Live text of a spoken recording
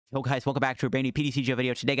Yo guys, welcome back to a brand new PTCGO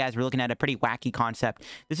video. Today guys, we're looking at a pretty wacky concept.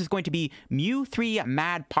 This is going to be MEW3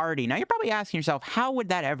 Mad Party. Now you're probably asking yourself, how would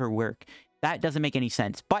that ever work? That doesn't make any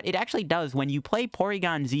sense, but it actually does. When you play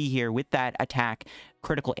Porygon-Z here with that attack,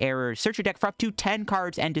 critical error, search your deck for up to 10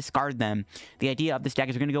 cards and discard them. The idea of this deck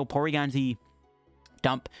is we're going to go Porygon-Z,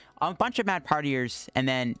 dump a bunch of Mad Partiers, and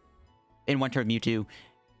then in one turn Mewtwo.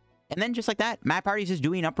 And then just like that, Mad Partiers is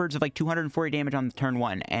doing upwards of like 240 damage on turn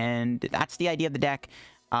 1. And that's the idea of the deck.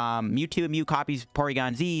 Mewtwo Mew copies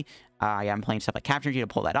Porygon-Z. I'm playing stuff like Capture Energy to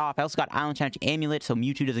pull that off. I also got Island Challenge Amulet, so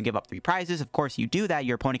Mewtwo doesn't give up 3 prizes. Of course, you do that,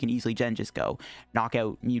 your opponent can easily just go knock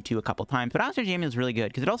out Mewtwo a couple times. But Island Challenge Amulet is really good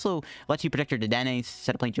because it also lets you protect your Dedenne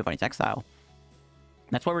instead of playing Giovanni's Exile.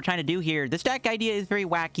 That's what we're trying to do here. This deck idea is very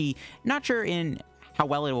wacky. Not sure in how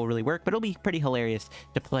well it will really work, but it'll be pretty hilarious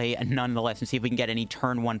to play nonetheless and see if we can get any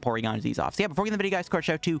turn 1 Porygon-Z's off. So yeah, before we get in the video, guys, quick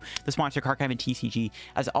shout out to the sponsor, Card Cavern TCG.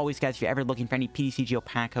 As always, guys, if you're ever looking for any PTCGO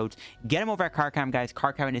pack codes, get them over at Card Cavern, guys.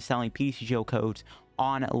 Card Cavern is selling PTCGO codes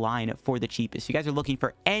online for the cheapest. If you guys are looking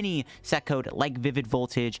for any set code like Vivid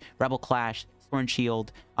Voltage, Rebel Clash, Sword and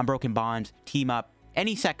Shield, Unbroken Bonds, Team Up,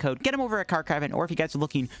 any set code, get them over at Card Cavern. Or if you guys are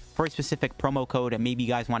looking for a specific promo code and maybe you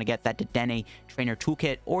guys want to get that Dedenne Trainer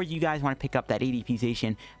Toolkit, or you guys want to pick up that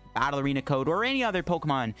ADPization Battle Arena code or any other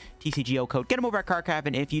Pokemon TCGO code, get them over at Card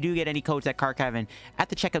Cavern. If you do get any codes at Card Cavern at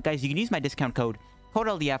the checkout, guys, you can use my discount code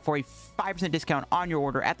LDF for a 5% discount on your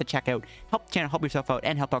order at the checkout. Help the channel, help yourself out,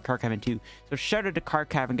 and help out Card Cavern too. So shout out to Card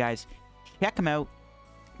Cavern, guys. Check them out.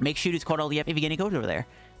 Make sure to use code LDF if you get any codes over there.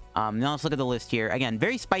 Now let's look at the list here. Again,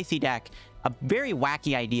 very spicy deck. A very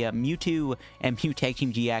wacky idea. Mewtwo and Mew Tag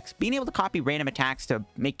Team GX. Being able to copy random attacks to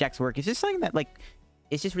make decks work is just something that, like,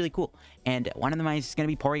 it's just really cool. And one of them is going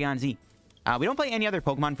to be Porygon-Z. We don't play any other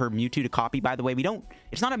Pokemon for Mewtwo to copy, by the way. We don't...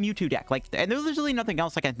 It's not a Mewtwo deck. Like, and there's really nothing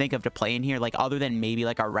else I can think of to play in here, like, other than maybe,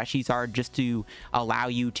 like, our Reshizard, just to allow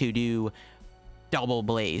you to do Double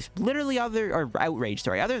Blaze. Literally or Outrage,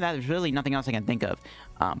 sorry. Other than that, there's really nothing else I can think of.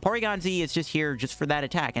 Porygon-Z is just here just for that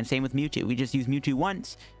attack, and same with Mewtwo. We just use Mewtwo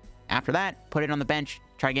once. After that, put it on the bench,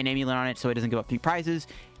 try to get an Amulet on it so it doesn't give up 3 prizes,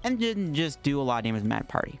 and then just do a lot of damage with Mad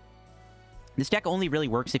Party. This deck only really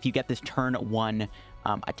works if you get this turn 1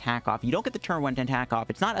 attack off. You don't get the turn 1 attack off,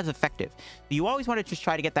 it's not as effective. You always want to just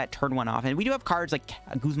try to get that turn 1 off. And we do have cards like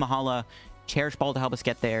Guzma Hala, Cherish Ball to help us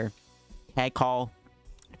get there, Tag Call,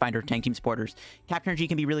 find our Tag Team supporters. Capture Energy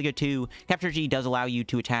can be really good too. Capture Energy does allow you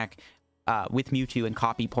to attack with Mewtwo and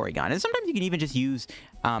copy Porygon. And sometimes you can even just use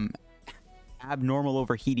abnormal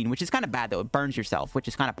overheating, which is kind of bad though. It burns yourself, which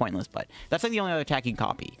is kind of pointless, but that's like the only other attack you can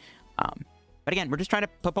copy. But again, we're just trying to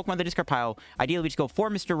put Pokemon in the discard pile. Ideally, we just go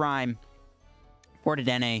 4 Mr. Rime, 4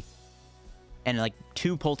 Dedenne, and like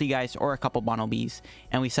 2 Polteageist or a couple Bunnelbys,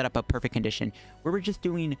 and we set up a perfect condition where we're just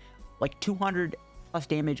doing like 200 plus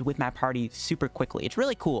damage with Mad Party super quickly. It's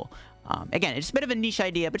really cool. Again, it's a bit of a niche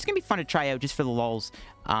idea, but it's gonna be fun to try out just for the lulz.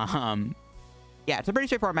 Yeah, it's a pretty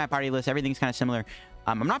straightforward Mad Party list. Everything's kind of similar.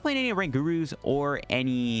 I'm not playing any Rank Gurus or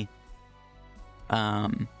any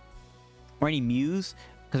Mews,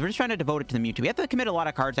 because we're just trying to devote it to the Mewtwo. We have to commit a lot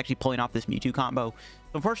of cards actually pulling off this Mewtwo combo. So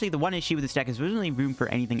unfortunately, the one issue with this deck is there's really room for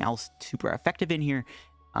anything else super effective in here.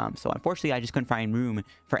 So unfortunately, I just couldn't find room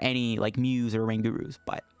for any like Mews or Rangurus.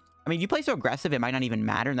 But I mean, you play so aggressive, it might not even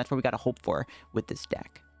matter, and that's what we got to hope for with this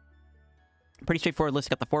deck. Pretty straightforward list.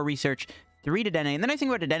 Got the 4 Research, 3 Dedenne. And the nice thing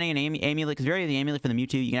about Dedenne and Amulet, because we already have the Amulet for the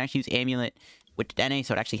Mewtwo, you can actually use Amulet with Dedenne,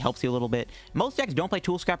 so it actually helps you a little bit. Most decks don't play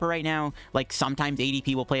Tool Scrapper right now. Like, sometimes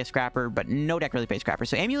ADP will play a Scrapper, but no deck really plays Scrapper.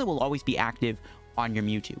 So Amulet will always be active on your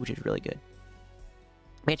Mewtwo, which is really good.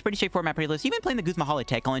 But it's pretty straightforward Mad Party list. Even playing the Guzma Hala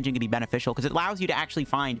Tag Call engine can be beneficial because it allows you to actually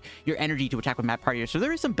find your energy to attack with Mad Partiers. So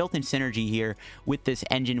there is some built-in synergy here with this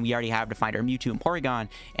engine we already have to find our Mewtwo and Porygon,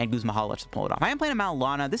 and Guzma Hala to pull it off. I am playing a Mallow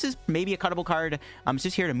Lana. This is maybe a cuttable card. It's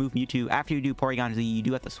just here to move Mewtwo. After you do Porygon-Z, you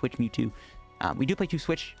do have to switch Mewtwo. We do play 2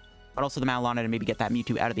 Switch, but also the Mallow Lana to maybe get that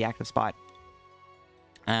Mewtwo out of the active spot.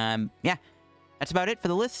 Yeah, that's about it for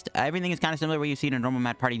the list. Everything is kind of similar to what you see in a normal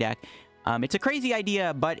Mad Party deck. It's a crazy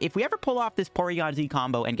idea, but if we ever pull off this Porygon-Z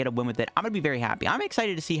combo and get a win with it, I'm going to be very happy. I'm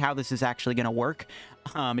excited to see how this is actually going to work.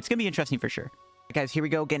 It's going to be interesting for sure. Right, guys, here we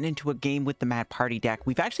go, getting into a game with the Mad Party deck.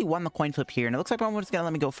 We've actually won the coin flip here, and it looks like someone's going to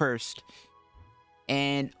let me go first.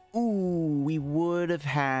 And, ooh, we would have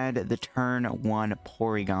had the turn 1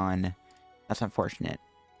 Porygon. That's unfortunate.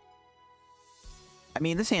 I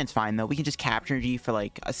mean, this hand's fine, though. We can just Capture Energy for,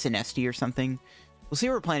 like, a Sinistea or something. We'll see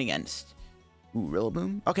what we're playing against. Ooh,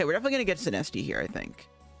 Rillaboom? Okay, we're definitely going to get Sinistea here, I think.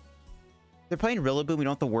 If they're playing Rillaboom, we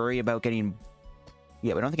don't have to worry about getting...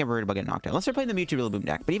 Yeah, we don't think I'm worried about getting knocked out. Unless they're playing the Mewtwo Rillaboom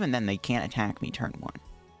deck. But even then, they can't attack me turn 1.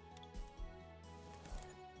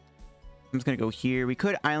 I'm just gonna go here. We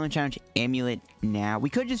could Island Challenge Amulet now. We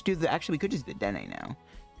could just do the... Actually, we could just do Dedenne now.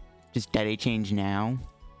 Just DAA change now.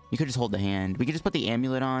 You could just hold the hand. We could just put the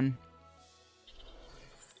Amulet on.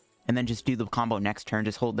 And then just do the combo next turn.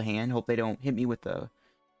 Just hold the hand. Hope they don't hit me with the...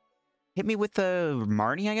 Hit me with the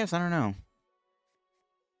Marnie, I guess? I don't know.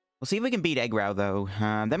 We'll see if we can beat Eggrow, though.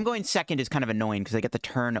 Them going second is kind of annoying because they get the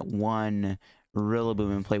turn 1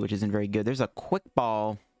 Rillaboom in play, which isn't very good. There's a Quick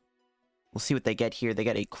Ball. We'll see what they get here. They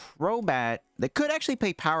get a Crobat. They could actually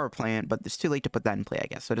play Power Plant, but it's too late to put that in play, I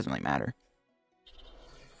guess. So it doesn't really matter.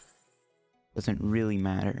 Doesn't really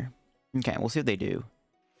matter. Okay, we'll see what they do.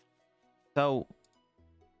 So...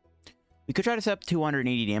 we could try to set up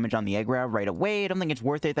 280 damage on the Eggrow right away. I don't think it's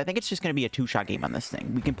worth it. I think it's just going to be a 2-shot game on this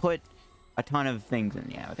thing. We can put a ton of things in.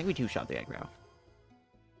 Yeah, I think we 2-shot the Eggrow.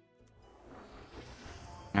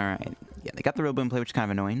 Alright. Yeah, they got the Rillaboom play, which is kind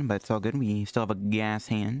of annoying, but it's all good. We still have a gas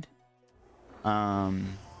hand.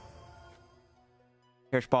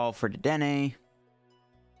 Cherish Ball for Dedenne.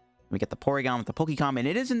 We get the Porygon with the Pokémon, and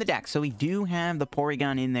it is in the deck. So we do have the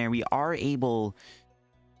Porygon in there. We are able...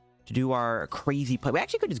 to do our crazy play. We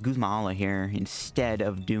actually could just Guzma Hala here instead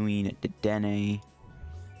of doing Dedenne,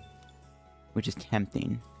 which is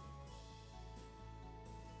tempting.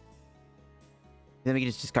 Then we can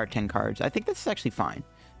just discard 10 cards. I think this is actually fine.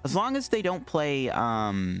 As long as they don't play,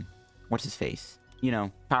 what's his face? You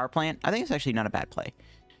know, Power Plant. I think it's actually not a bad play.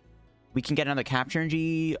 We can get another Capture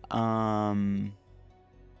Energy.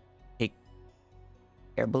 Take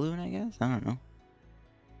Air Balloon, I guess? I don't know.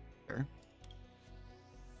 Sure.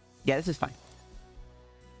 Yeah, this is fine.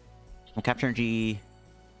 We'll Capture Energy.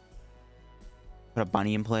 Put a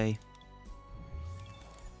Bunny in play.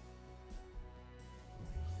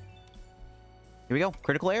 Here we go.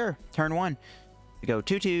 Critical error. Turn 1. We go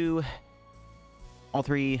 2-2. All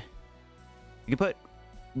 3. You can put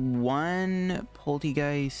 1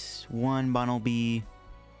 Polteageist, 1 Bunnelby.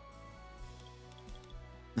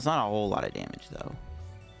 It's not a whole lot of damage, though.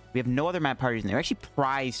 We have no other Mad Partiers in there. We actually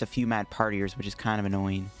prized a few Mad Partiers, which is kind of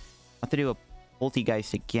annoying. I'll have to do a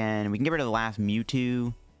Polteageist again. We can get rid of the last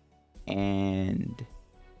Mewtwo. And...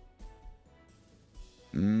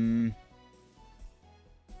 I'm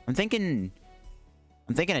thinking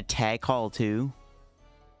a Tag Call, too.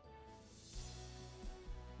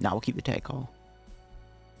 No, we'll keep the Tag Call.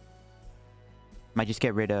 Might just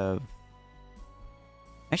get rid of...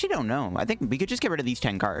 I actually don't know. I think we could just get rid of these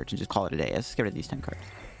 10 cards and just call it a day. Let's get rid of these 10 cards.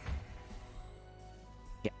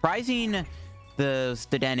 Yeah, prizing the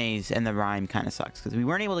Dedennes and the Rime kind of sucks because we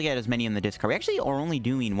weren't able to get as many in the discard. We actually are only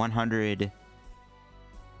doing 100.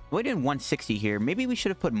 We're doing 160 here. Maybe we should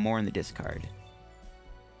have put more in the discard.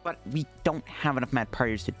 But we don't have enough Mad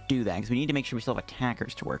Partiers to do that because we need to make sure we still have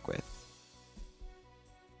attackers to work with.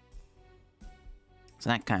 So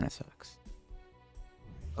that kind of sucks.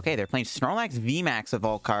 Okay, they're playing Snorlax VMAX of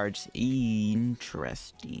all cards.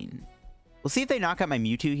 Interesting. We'll see if they knock out my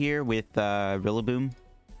Mewtwo here with Rillaboom.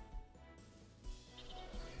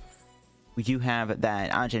 We do have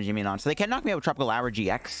that Jimmy on. So they can knock me out with Tropical Hour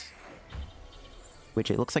GX. Which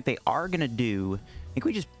it looks like they are going to do. I think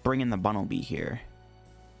we just bring in the Bunnelby here.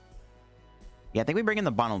 Yeah, I think we bring in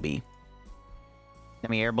the Bunnelby. Then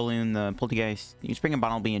we Air Balloon the Polteageist. You just bring in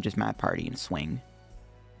Bunnelby and just Mad Party and swing.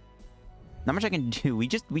 Not much I can do.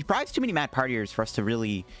 We prized too many Mad Partiers for us to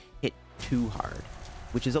really hit too hard.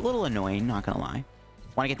 Which is a little annoying, not gonna lie.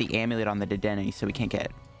 Want to get the Amulet on the Dedenne so we can't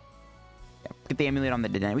get... Yeah, get the Amulet on the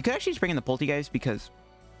Dedenne. We could actually just bring in the Polteageist because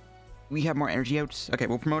we have more energy outs. Okay,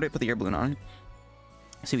 we'll promote it, put the Air Balloon on it.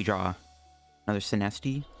 See, we draw another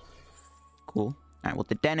Sinistea. Cool. Alright, well,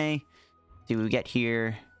 Dedenne. See what we get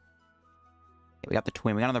here. Okay, we got the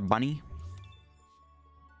Twin. We got another Bunny.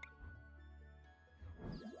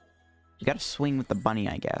 We got to swing with the Bunny,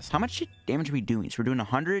 I guess. How much damage are we doing? So we're doing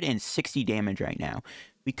 160 damage right now.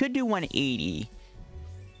 We could do 180.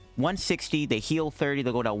 160, they heal 30,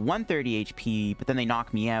 they'll go to 130 HP, but then they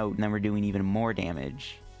knock me out, and then we're doing even more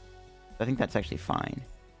damage. So I think that's actually fine.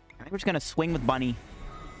 I think we're just going to swing with Bunny.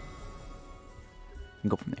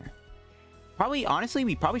 And go from there. Probably, honestly,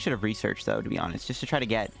 we probably should have researched, though, to be honest, just to try to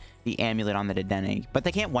get the Amulet on the Dedenne. But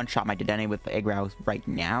they can't one-shot my Dedenne with the Eggrow right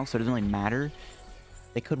now, so it doesn't really matter.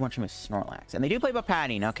 They could one-shot with Snorlax. And they do play about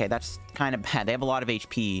padding. Okay, that's kind of bad. They have a lot of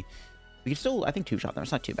HP. We can still, I think, two-shot them.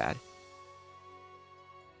 It's not too bad.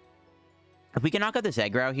 If we can knock out this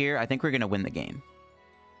Eggrow here, I think we're going to win the game.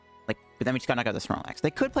 Like, but then we just got to knock out the Snorlax.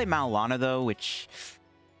 They could play Mallow Lana, though, which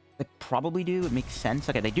they probably do. It makes sense.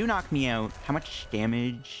 Okay, they do knock me out. How much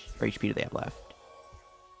damage or HP do they have left?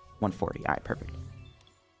 140. All right, perfect.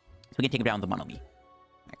 So we can take him down with the Bunnelby.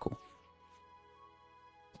 All right, cool.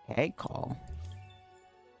 Tag Call.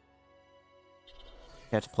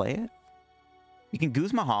 You have to play it? We can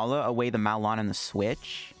Guzma Hala away the Mallow Lana and the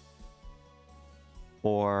Switch.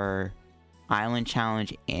 Or Island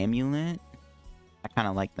Challenge Amulet. I kind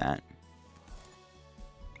of like that.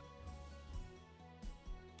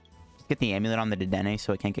 Just get the Amulet on the Dedenne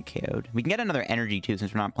so it can't get KO'd. We can get another energy too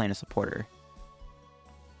since we're not playing a supporter.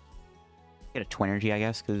 Get a Twin Energy, I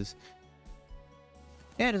guess, because...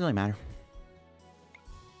 yeah, it doesn't really matter.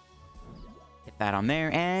 Get that on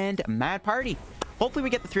there. And Mad Party. Hopefully we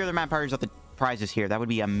get the 3 other Mad Partiers off the prizes here. That would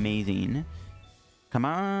be amazing. Come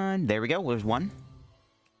on. There we go. There's one.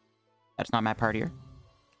 That's not Mad Partier.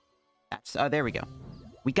 That's... there we go.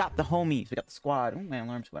 We got the homies. We got the squad. Oh, my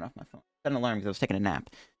alarms went off my phone. Got an alarm because I was taking a nap.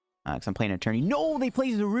 Because I'm playing an attorney. No, they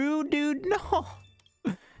play Zarude, dude. No.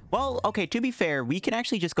 Well, okay, to be fair, we can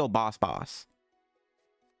actually just go boss.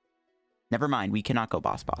 Never mind, we cannot go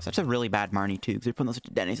boss. That's a really bad Marnie, too, because they're putting those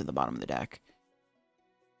Dedennes at the bottom of the deck.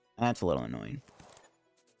 That's a little annoying.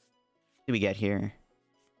 What do we get here?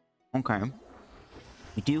 Okay.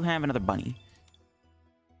 We do have another bunny.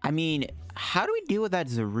 I mean, how do we deal with that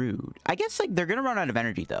Zarude? I guess, like, they're going to run out of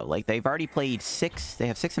energy, though. Like, they've already played 6. They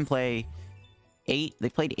have 6 in play. 8. They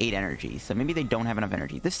played 8 energy, so maybe they don't have enough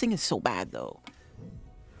energy. This thing is so bad, though.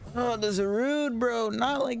 Oh, the Zarude, bro.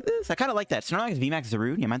 Not like this. I kind of like that. Snorlax VMAX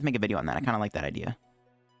Zarude. Yeah, I might have to make a video on that. I kind of like that idea.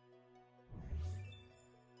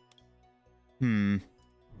 So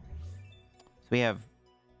we have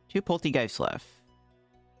 2 Polteageist left.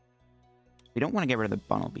 We don't want to get rid of the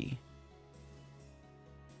Bunnelby.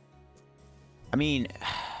 I mean,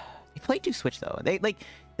 they played 2 Switch, though.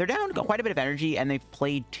 They're down quite a bit of energy, and they've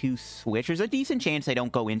played 2 Switch. There's a decent chance they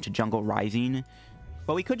don't go into Jungle Rising.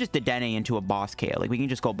 But we could just Dedenne into a boss KO. Like, we can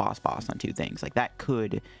just go boss on 2 things. Like, that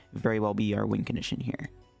could very well be our win condition here.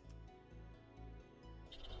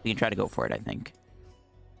 We can try to go for it, I think.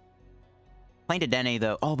 Playing Dedenne,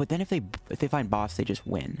 though. Oh, but then if they find boss, they just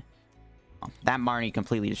win. Oh, that Marnie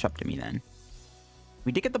completely disrupted me then.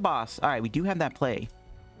 We did get the boss. Alright, we do have that play.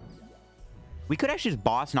 We could actually just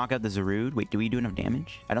boss knock out the Zarude. Wait, do we do enough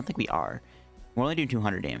damage? I don't think we are. We're only doing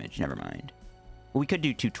 200 damage. Never mind. Well, we could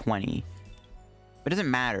do 220. But it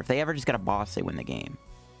doesn't matter. If they ever just get a boss, they win the game.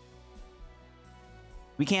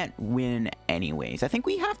 We can't win anyways. I think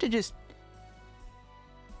we have to just...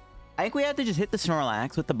 hit the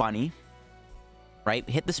Snorlax with the bunny. Right?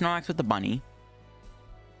 Hit the Snorlax with the bunny.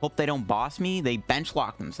 Hope they don't boss me. They bench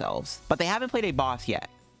lock themselves. But they haven't played a boss yet.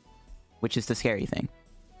 Which is the scary thing.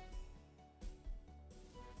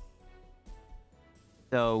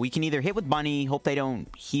 So we can either hit with bunny. Hope they don't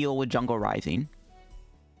heal with Jungle Rising.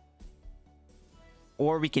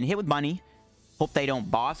 Or we can hit with bunny, hope they don't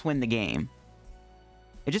boss win the game.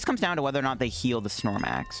 It just comes down to whether or not they heal the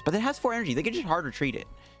Snorlax. But it has 4 energy. They can just hard retreat it.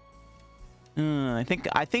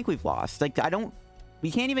 I think we've lost. Like, we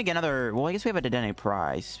can't even get another... well, I guess we have a Dedenne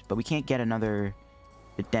prize. But we can't get another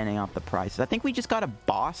Dedenne off the prize. So I think we just got a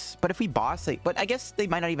boss. But if we boss... but I guess they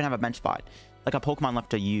might not even have a bench spot. Like a Pokemon left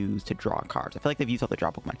to use to draw cards. I feel like they've used all the draw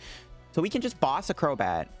Pokemon. So we can just boss a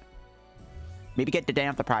Crobat. Maybe get Dedenne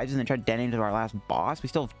off the prizes and then try to Dedenne into our last boss. We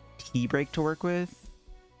still have T-Break to work with.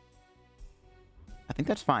 I think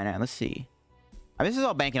that's fine. Right, let's see. This is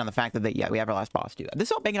all banking on the fact that we have our last boss too. This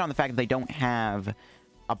is all banking on the fact that they don't have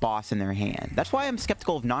a boss in their hand. That's why I'm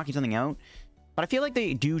skeptical of knocking something out. But I feel like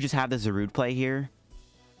they do just have the Zarude play here.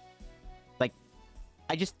 Like,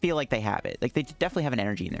 I just feel like they have it. Like, they definitely have an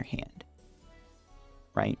energy in their hand.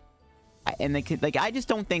 Right? And they could, like, I just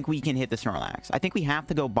don't think we can hit the Snorlax. I think we have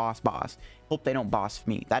to go boss. Hope they don't boss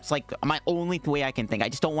me. That's like my only way I can think. I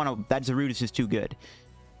just don't want to... that Zarude is just too good.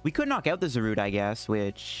 We could knock out the Zarude, I guess,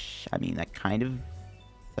 which... I mean, that kind of...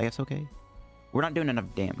 I guess okay. We're not doing enough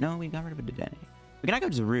damage. No, we got rid of a Dedenne. We can knock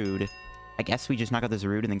out Zarude. I guess we just knock out the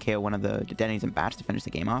Zarude and then KO one of the Dedennes and bats to finish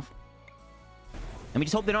the game off. And we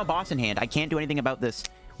just hope they don't have boss in hand. I can't do anything about this.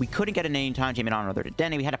 We couldn't get an any time Jamie on another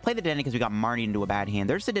Dedenne. We had to play the Dedenne because we got Marnie into a bad hand.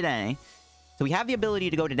 There's the Dedenne. So we have the ability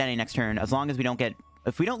to go to Dedenne next turn as long as we don't get...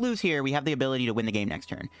 if we don't lose here, we have the ability to win the game next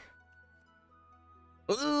turn.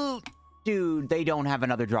 Ooh, dude, they don't have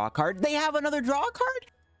another draw card. They have another draw card?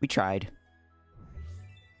 We tried.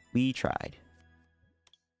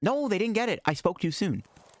 No, they didn't get it. I spoke too soon.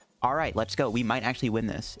 All right, let's go. We might actually win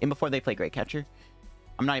this. And before they play Great Catcher.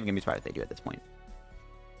 I'm not even going to be surprised if they do at this point.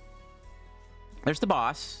 There's the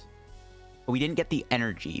boss. But we didn't get the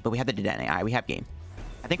energy. But we have the Dedenne. All right, we have game.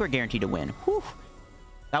 I think we're guaranteed to win. Whew.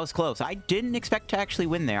 That was close. I didn't expect to actually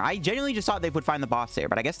win there. I genuinely just thought they would find the boss there.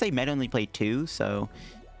 But I guess they might only play 2. So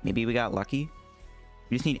maybe we got lucky.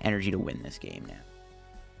 We just need energy to win this game now.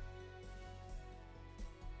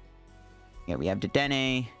 Yeah, we have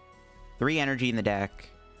Dedenne. 3 energy in the deck.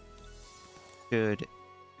 Should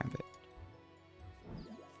have it.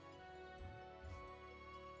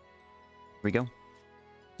 we go.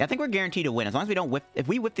 Yeah, I think we're guaranteed to win as long as we don't whiff. If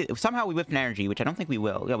we whiff it, if somehow we whiff an energy, which I don't think we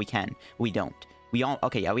will. Yeah, we can. We don't. We all.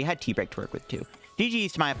 Okay, yeah, we had T-Break to work with too.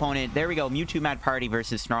 GG's to my opponent. There we go. Mewtwo Mad Party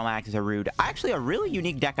versus Snorlax is a rude. Actually, a really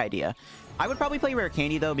unique deck idea. I would probably play Rare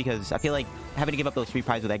Candy though because I feel like having to give up those 3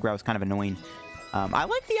 prizes with Eggrow is kind of annoying. I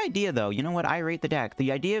like the idea though. You know what? I rate the deck.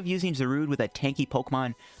 The idea of using Zarude with a tanky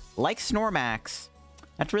Pokemon like Snorlax.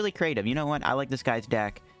 That's really creative. You know what? I like this guy's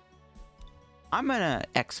deck. I'm gonna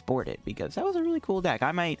export it because that was a really cool deck.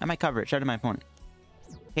 I might cover it. Shout out to my opponent.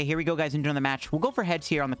 Okay, here we go, guys. Into the match. We'll go for heads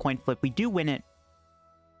here on the coin flip. We do win it.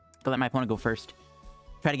 I'll let my opponent go first.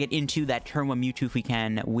 Try to get into that turn 1 Mewtwo if we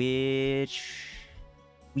can, which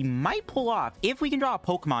we might pull off. If we can draw a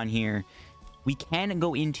Pokemon here, we can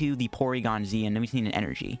go into the Porygon-Z, and then we need an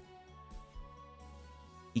energy.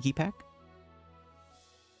 Iki Pack?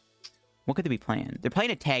 What could they be playing? They're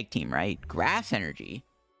playing a tag team, right? Grass Energy.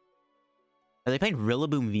 Are they playing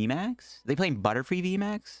Rillaboom VMAX? Are they playing Butterfree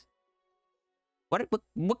VMAX?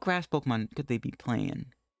 What grass Pokemon could they be playing?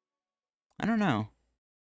 I don't know.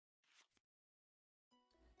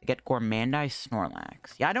 They get Gourmandise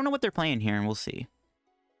Snorlax. Yeah, I don't know what they're playing here, and we'll see.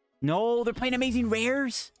 No, they're playing Amazing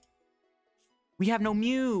Rares? We have no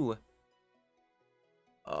Mew.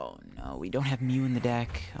 Oh, no, we don't have Mew in the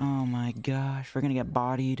deck. Oh, my gosh. We're going to get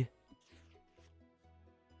bodied.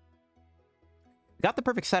 We got the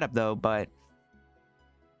perfect setup, though, but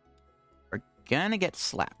we're going to get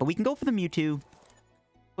slapped. But we can go for the Mewtwo.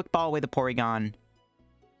 Quick ball away the Porygon.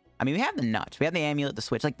 I mean, we have the nuts. We have the Amulet, the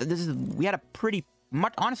Switch. Like, we had a pretty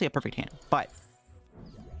much, honestly, a perfect hand. But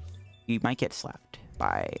you might get slapped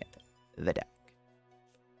by the deck.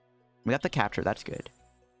 We got the capture. That's good.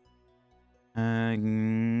 Yeah,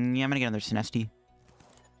 I'm going to get another Sinistea.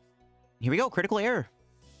 Here we go. Critical error.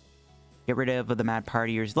 Get rid of the Mad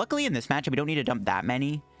Partiers. Luckily, in this matchup, we don't need to dump that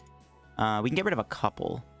many. We can get rid of a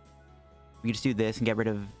couple. We can just do this and get rid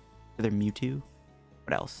of their Mewtwo.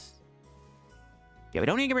 What else? Yeah, we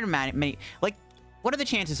don't need to get rid of many. Like, what are the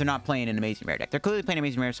chances they're not playing an Amazing Rare deck? They're clearly playing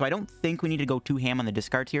Amazing Rare, so I don't think we need to go too ham on the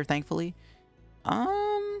discards here, thankfully.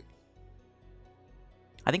 I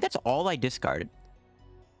think that's all I discarded.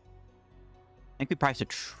 I think we priced a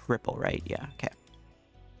triple, right? Yeah, okay.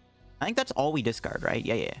 I think that's all we discard, right?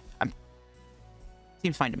 Yeah.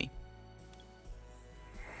 Seems fine to me.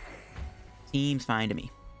 Seems fine to me.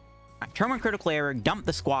 All right, turn 1 critical error, dump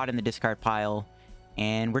the squad in the discard pile,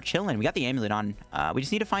 and we're chilling. We got the Amulet on. We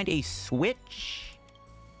just need to find a switch,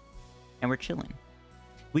 and we're chilling.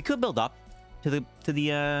 We could build up to the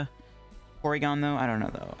Porygon, though. I don't know,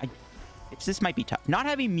 though. This might be tough. Not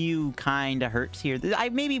having Mew kind of hurts here.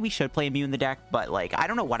 Maybe we should play a Mew in the deck, but, like, I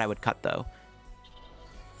don't know what I would cut, though.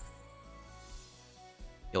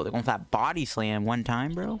 Yo, they're going for that body slam one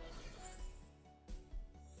time, bro.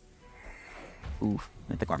 Oof.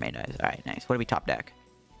 With the Gourmandise. Alright, nice. What do we top deck?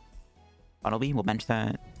 Bunnelby, we'll bench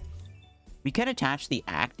that. We can attach the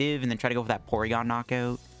active and then try to go for that Porygon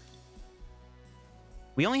knockout.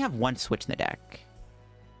 We only have 1 switch in the deck.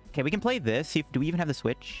 Okay, we can play this. See if, do we even have the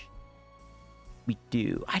switch? We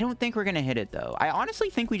do. I don't think we're going to hit it, though. I honestly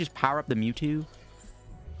think we just power up the Mewtwo.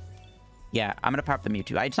 Yeah, I'm going to power up the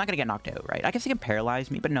Mewtwo. It's not going to get knocked out, right? I guess they can paralyze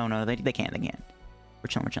me, but no, they can't. They can't. We're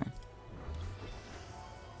chilling.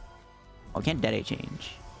 Oh, we can't Dead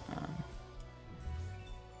change.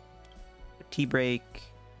 T-break.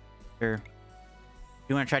 Sure.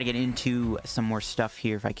 You want to try to get into some more stuff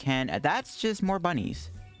here if I can. That's just more bunnies.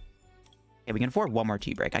 Okay, we can afford 1 more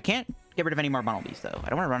T-break. I can't get rid of any more Bunnelbys, though. I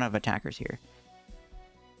don't want to run out of attackers here.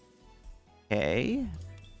 Okay.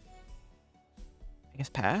 I guess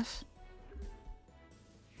pass.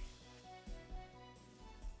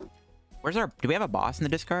 Where's our... Do we have a boss in the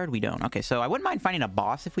discard? We don't. Okay, so I wouldn't mind finding a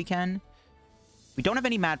boss if we can. We don't have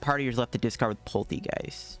any Mad Partiers left to discard with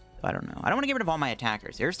Polteageist. I don't know. I don't want to get rid of all my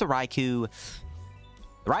attackers. There's the Raikou.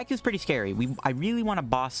 The Raikou's pretty scary. I really want to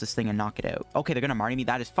boss this thing and knock it out. Okay, they're going to Marty me.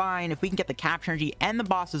 That is fine. If we can get the Capture Energy and the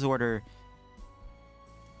boss's order,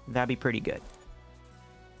 that'd be pretty good.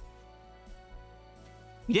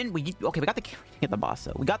 Okay, we got the boss,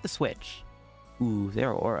 though. We got the switch. Ooh,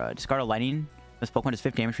 their aura. Discard a lightning. This Pokemon does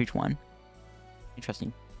 50 damage for each one.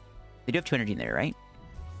 Interesting. They do have 2 energy in there, right?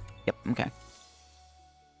 Yep, okay.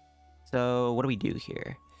 So, what do we do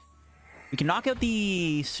here? We can knock out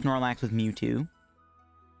the Snorlax with Mewtwo.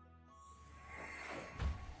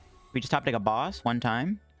 We just top deck a boss 1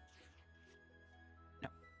 time. No.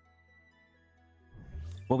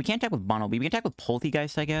 Well, we can't attack with Bunnelby. We can attack with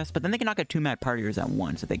Polteageist, I guess. But then they can knock out 2 Mad Partiers at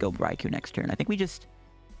once if they go Raikou next turn. I think we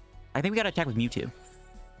gotta attack with Mewtwo.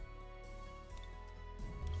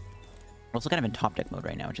 We're also kind of in top deck mode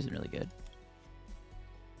right now, which isn't really good.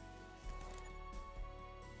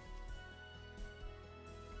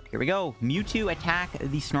 Here we go. Mewtwo attack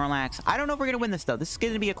the Snorlax. I don't know if we're going to win this, though. This is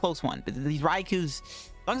going to be a close one. But these Raikus,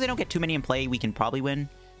 as long as they don't get too many in play, we can probably win.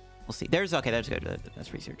 We'll see. Okay, that's good.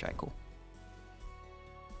 That's research. All right, cool.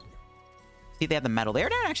 See if they have the metal. They're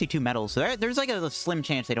not actually 2 metals. So there's like a slim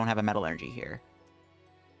chance they don't have a metal energy here.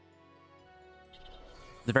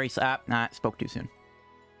 The very... spoke too soon.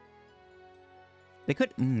 They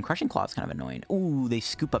could... Crushing Claw is kind of annoying. Ooh, they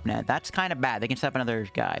scoop up net. That's kind of bad. They can set up another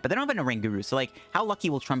guy. But they don't have a Ranguru. So, like, how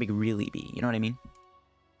lucky will Trumbeak really be? You know what I mean?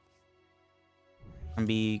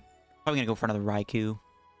 Trumbeak... Probably going to go for another Raikou.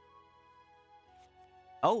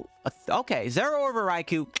 Oh, okay. Zero over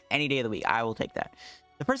Raikou any day of the week. I will take that.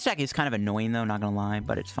 The first attack is kind of annoying, though. Not going to lie.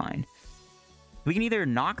 But it's fine. We can either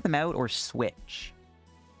knock them out or switch.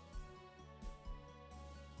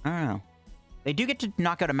 I don't know. They do get to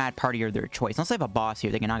knock out a Mad Partier of their choice. Unless they have a boss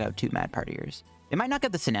here, they can knock out 2 Mad Partiers. They might knock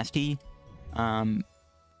out the Sinistea.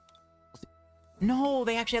 No,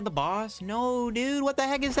 they actually had the boss? No, dude, what the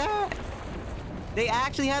heck is that? They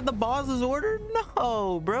actually had the boss's order?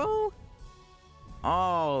 No, bro.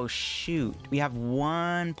 Oh, shoot. We have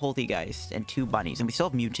 1 Polteageist and 2 bunnies, and we still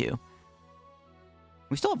have Mewtwo.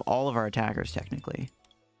 We still have all of our attackers, technically.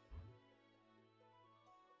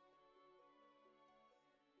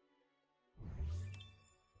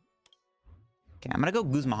 Okay, I'm gonna go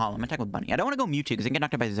Guzma Hala. I'm gonna attack with Bunny. I don't want to go Mewtwo because they can get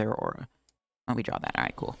knocked out by Zero Aura. Oh, we draw that.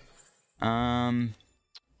 Alright, cool.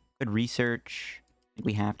 Good research. I think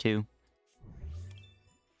we have to.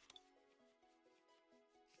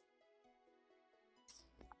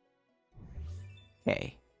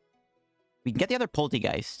 Okay. We can get the other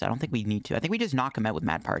Polteageist. I don't think we need to. I think we just knock him out with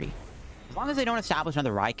Mad Party. As long as they don't establish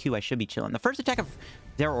another Raikou, I should be chilling. The first attack of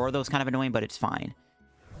Zero Aura, though, is kind of annoying, but it's fine.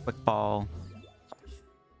 Quick Ball.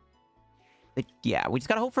 Yeah, we just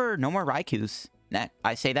gotta hope for no more Raikous.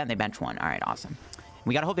 I say that and they bench 1. Alright, awesome.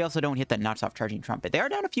 We gotta hope they also don't hit the nuts off Charging Trumpet. They are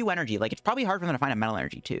down a few energy. Like, it's probably hard for them to find a metal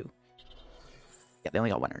energy, too. Yeah, they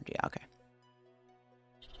only got 1 energy. Yeah, okay.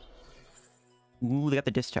 Ooh, they got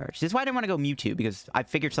the discharge. This is why I didn't want to go Mewtwo, because I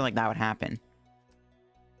figured something like that would happen.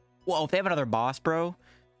 Whoa, if they have another boss, bro.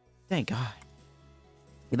 Thank God.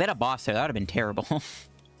 If they had a boss there, that would have been terrible.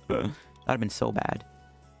 That would have been so bad.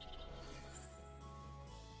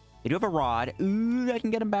 They do have a Rod. Ooh, I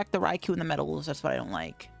can get them back the Raikou and the metals. That's what I don't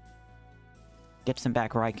like. Get some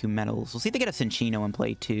back Raikou metals. We'll see if they get a Cinccino in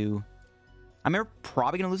play, too. I mean, we're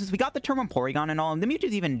probably going to lose this. We got the turn 1 Porygon and all. And the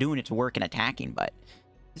Mewtwo's even doing its work and attacking, but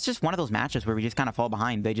it's just one of those matches where we just kind of fall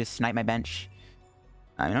behind. They just snipe my bench.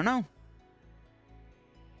 I don't know.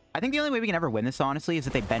 I think the only way we can ever win this, honestly, is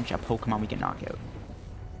if they bench a Pokemon we can knock out.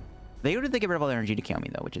 They get rid of all their energy to kill me,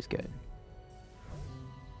 though, which is good.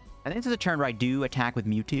 I think this is a turn where I do attack with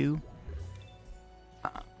Mewtwo.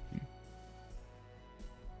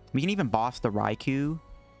 We can even boss the Raikou.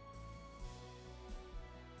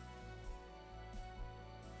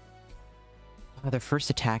 Oh, their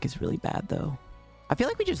first attack is really bad, though. I feel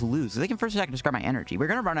like we just lose. They can first attack and discard my energy. We're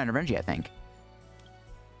going to run out of energy, I think.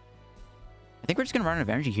 I think we're just going to run out of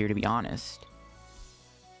energy here, to be honest.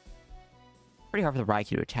 Pretty hard for the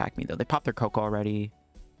Raikou to attack me, though. They popped their Coco already.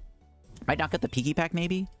 Might knock out the Piggy Pack,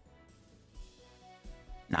 maybe?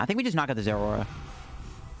 No, I think we just knock out the Zero Aura.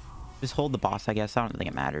 Just hold the boss, I guess. I don't think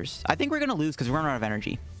it matters. I think we're going to lose because we're running out of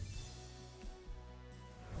energy.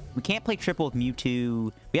 We can't play triple with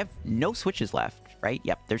Mewtwo. We have no switches left, right?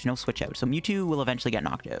 Yep, there's no switch out. So Mewtwo will eventually get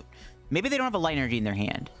knocked out. Maybe they don't have a light energy in their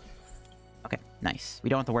hand. Okay, nice. We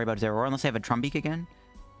don't have to worry about Zero Aura unless they have a Trumbeak again.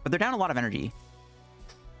 But they're down a lot of energy.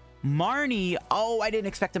 Marnie! Oh, I didn't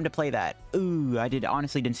expect them to play that. Ooh,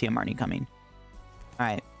 honestly didn't see a Marnie coming.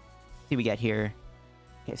 Alright. See what we get here.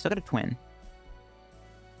 Okay, still got a Twin.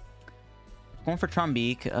 Going for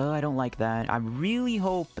Trumbeak. Oh, I don't like that. I really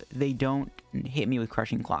hope they don't hit me with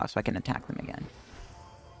Crushing Claw so I can attack them again.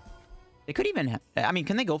 They could even... I mean,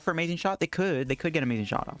 can they go for Amazing Shot? They could. They could get Amazing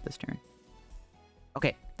Shot off this turn.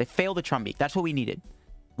 Okay, they failed the Trumbeak. That's what we needed.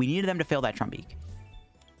 We needed them to fail that Trumbeak.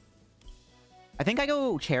 I think I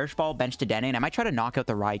go Cherish Ball, bench Dedenne, and I might try to knock out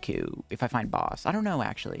the Raikou if I find boss. I don't know,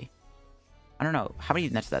 actually. I don't know. How many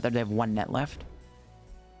nets is that? They have 1 net left.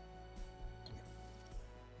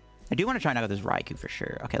 I do want to try and knock out this Raikou for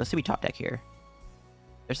sure. Okay, let's see we top deck here.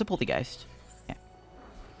 There's the Polteageist. Yeah.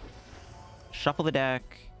 Shuffle the deck.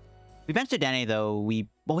 We benched Dedenne, though.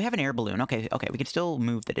 Well, we have an Air Balloon. Okay, we can still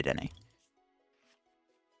move the Dedenne. We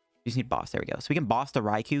just need boss. There we go. So we can boss the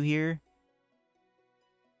Raikou here.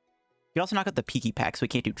 We can also knock out the Piggy Pack, so we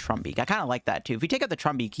can't do Trumbeak. I kind of like that, too. If we take out the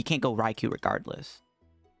Trumbeak, he can't go Raikou regardless.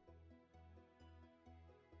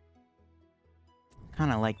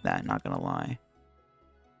 Kind of like that, not gonna lie.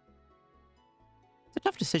 It's a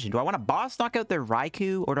tough decision. Do I want to boss knock out their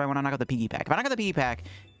Raikou, or do I want to knock out the Piggy Pack? If I knock out the Piggy Pack,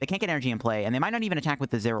 they can't get energy in play, and they might not even attack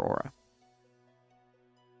with the Zero Aura.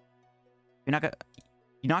 You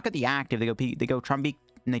knock out the active, they go Trumbeak,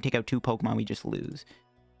 and they take out 2 Pokemon, we just lose.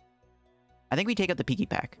 I think we take out the Piggy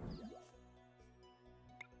Pack.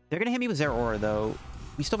 They're going to hit me with Zero Aura, though.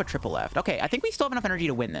 We still have a triple left. Okay, I think we still have enough energy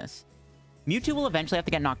to win this. Mewtwo will eventually have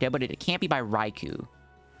to get knocked out, but it can't be by Raikou.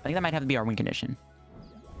 I think that might have to be our win condition.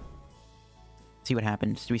 See what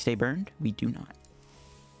happens. Do we stay burned? We do not.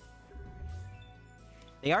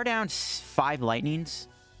 They are down 5 lightnings.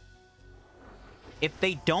 If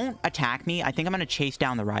they don't attack me, I think I'm going to chase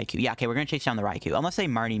down the Raikou. Yeah, okay, we're going to chase down the Raikou. Unless they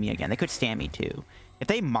Marnie me again. They could stand me, too. If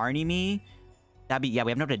they Marnie me, that'd be... Yeah,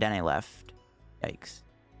 we have no Dedenne left. Yikes.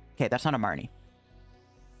 Okay, that's not a Marnie.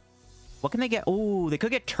 What can they get? Oh, they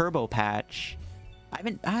could get Turbo Patch.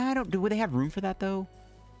 Would they have room for that, though?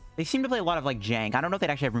 They seem to play a lot of, like, Jank. I don't know if they'd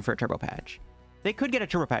actually have room for a Turbo Patch. They could get a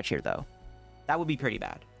Turbo Patch here, though. That would be pretty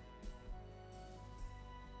bad.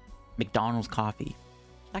 McDonald's coffee.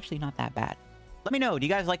 It's actually not that bad. Let me know. Do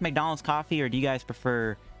you guys like McDonald's coffee, or do you guys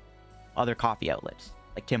prefer other coffee outlets?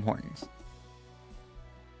 Like Tim Hortons?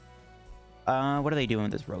 What are they doing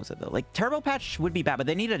with this Rosa, though? Like, Turbo Patch would be bad, but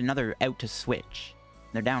they needed another out to switch.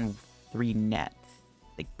 They're down 3 nets.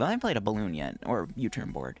 They haven't played a Balloon yet, or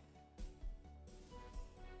U-turn board.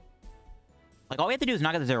 Like, all we have to do is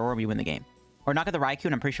knock out the Zero Aura, we win the game. Or knock out the Raikou,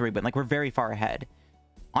 and I'm pretty sure we win. Like, we're very far ahead.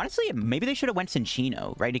 Honestly, maybe they should have went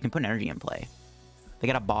Cinccino, right? He can put energy in play. They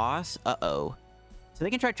got a boss. Uh-oh. So they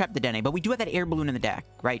can try to trap the Dedenne, but we do have that Air Balloon in the deck,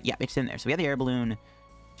 right? Yeah, it's in there. So we have the Air Balloon.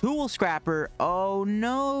 Tool Scrapper. Oh,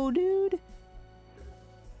 no, dude.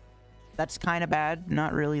 That's kind of bad.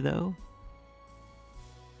 Not really, though.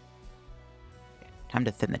 Okay, time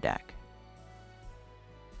to thin the deck.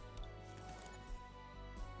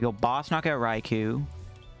 We go boss, knock out Raikou.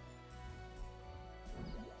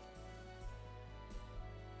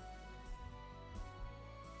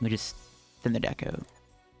 We just thin the deck out.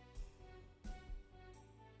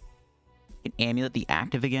 Can Amulet the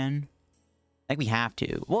active again? I think we have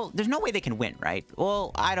to. Well, there's no way they can win, right?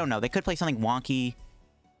 Well, I don't know. They could play something wonky.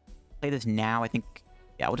 Play this now, I think.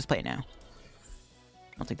 Yeah, we'll just play it now.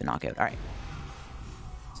 I'll take the knockout. All right.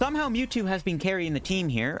 Somehow Mewtwo has been carrying the team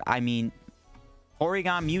here. I mean,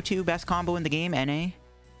 Porygon Mewtwo, best combo in the game, NA.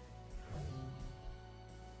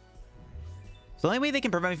 So the only way they can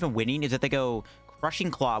prevent me from winning is if they go Crushing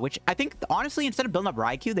Claw, which I think, honestly, instead of building up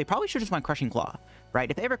Raikou, they probably should just went Crushing Claw, right?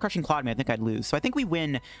 If they ever Crushing Clawed me, I think I'd lose. So I think we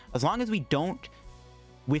win as long as we don't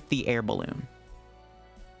with the Air Balloon.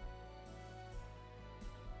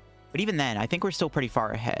 But even then, I think we're still pretty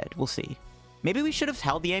far ahead. We'll see. Maybe we should have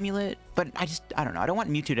held the Amulet, but I don't know. I don't want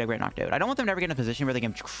Mewtwo to get knocked out. I don't want them to ever get in a position where they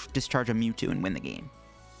can discharge a Mewtwo and win the game.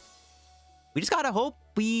 We just gotta hope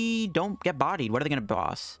we don't get bodied. What are they gonna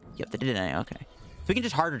boss? Yep, they did it. Okay. So we can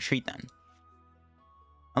just hard retreat then.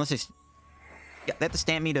 Unless they... Yeah, they have to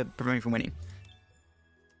stand me to prevent me from winning.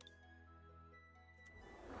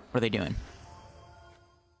 What are they doing?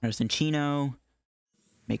 There's Cinccino.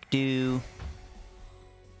 Make do.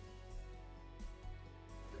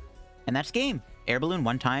 And that's game. Air Balloon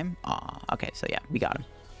one time. Aw, okay, so yeah, we got him.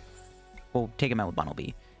 We'll take him out with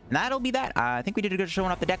Bunnelby. And that'll be that. I think we did a good showing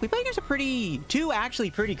off the deck. We played against two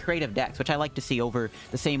actually pretty creative decks, which I like to see over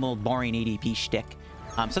the same old boring ADP shtick.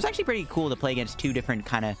 So it's actually pretty cool to play against 2 different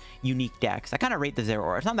kind of unique decks. I kind of rate the Zero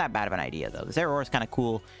Aura. It's not that bad of an idea, though. The Zero Aura is kind of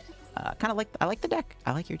cool. I like the deck.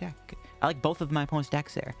 I like your deck. I like both of my opponent's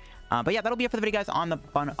decks there. But yeah, that'll be it for the video, guys, on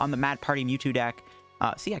the Mad Party Mewtwo deck.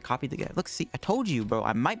 See, I copied the guy. Look, see, I told you, bro.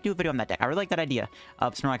 I might do a video on that deck. I really like that idea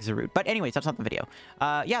of Snorlax as a root. But anyways, that's not the video.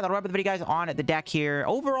 Yeah, that'll wrap up the video, guys, on the deck here.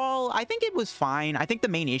 Overall, I think it was fine. I think the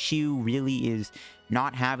main issue really is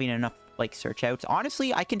not having enough, like, search outs.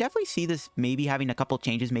 Honestly, I can definitely see this maybe having a couple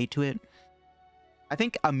changes made to it. I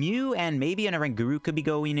think a Mew and maybe an Oranguru could be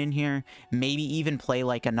going in here. Maybe even play,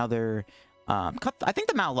 like, another... I think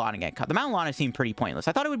the Mallow Lana get cut. The Mallow Lana seemed pretty pointless.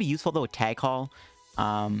 I thought it would be useful, though, with Tag Call.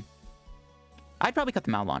 I'd probably cut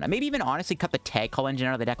the Mallow Lana. Maybe even, honestly, cut the Tag Call engine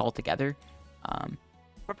out of the deck altogether.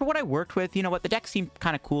 But for what I worked with, you know what? The deck seemed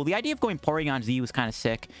kind of cool. The idea of going Porygon-Z was kind of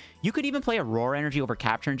sick. You could even play Aurora Energy over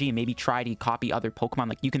Capture Energy and maybe try to copy other Pokemon.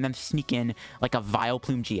 Like, you can then sneak in, like, a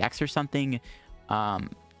Vileplume GX or something.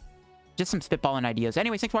 Just some spitballing ideas.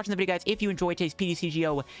 Anyways, thanks for watching the video, guys. If you enjoyed today's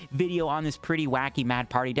PTCGO video on this pretty wacky Mad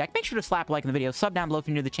Party deck, make sure to slap a like in the video. Sub down below if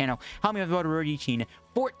you're new to the channel. Help me out with reaching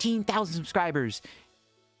 14,000 subscribers.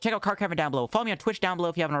 Check out Card Cavern down below. Follow me on Twitch down below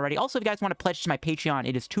if you haven't already. Also, if you guys want to pledge to my Patreon,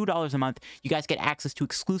 it is $2 a month. You guys get access to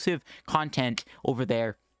exclusive content over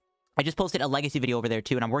there. I just posted a legacy video over there,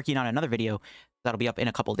 too, and I'm working on another video that'll be up in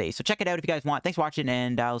a couple days. So check it out if you guys want. Thanks for watching,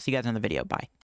 and I'll see you guys in the video. Bye.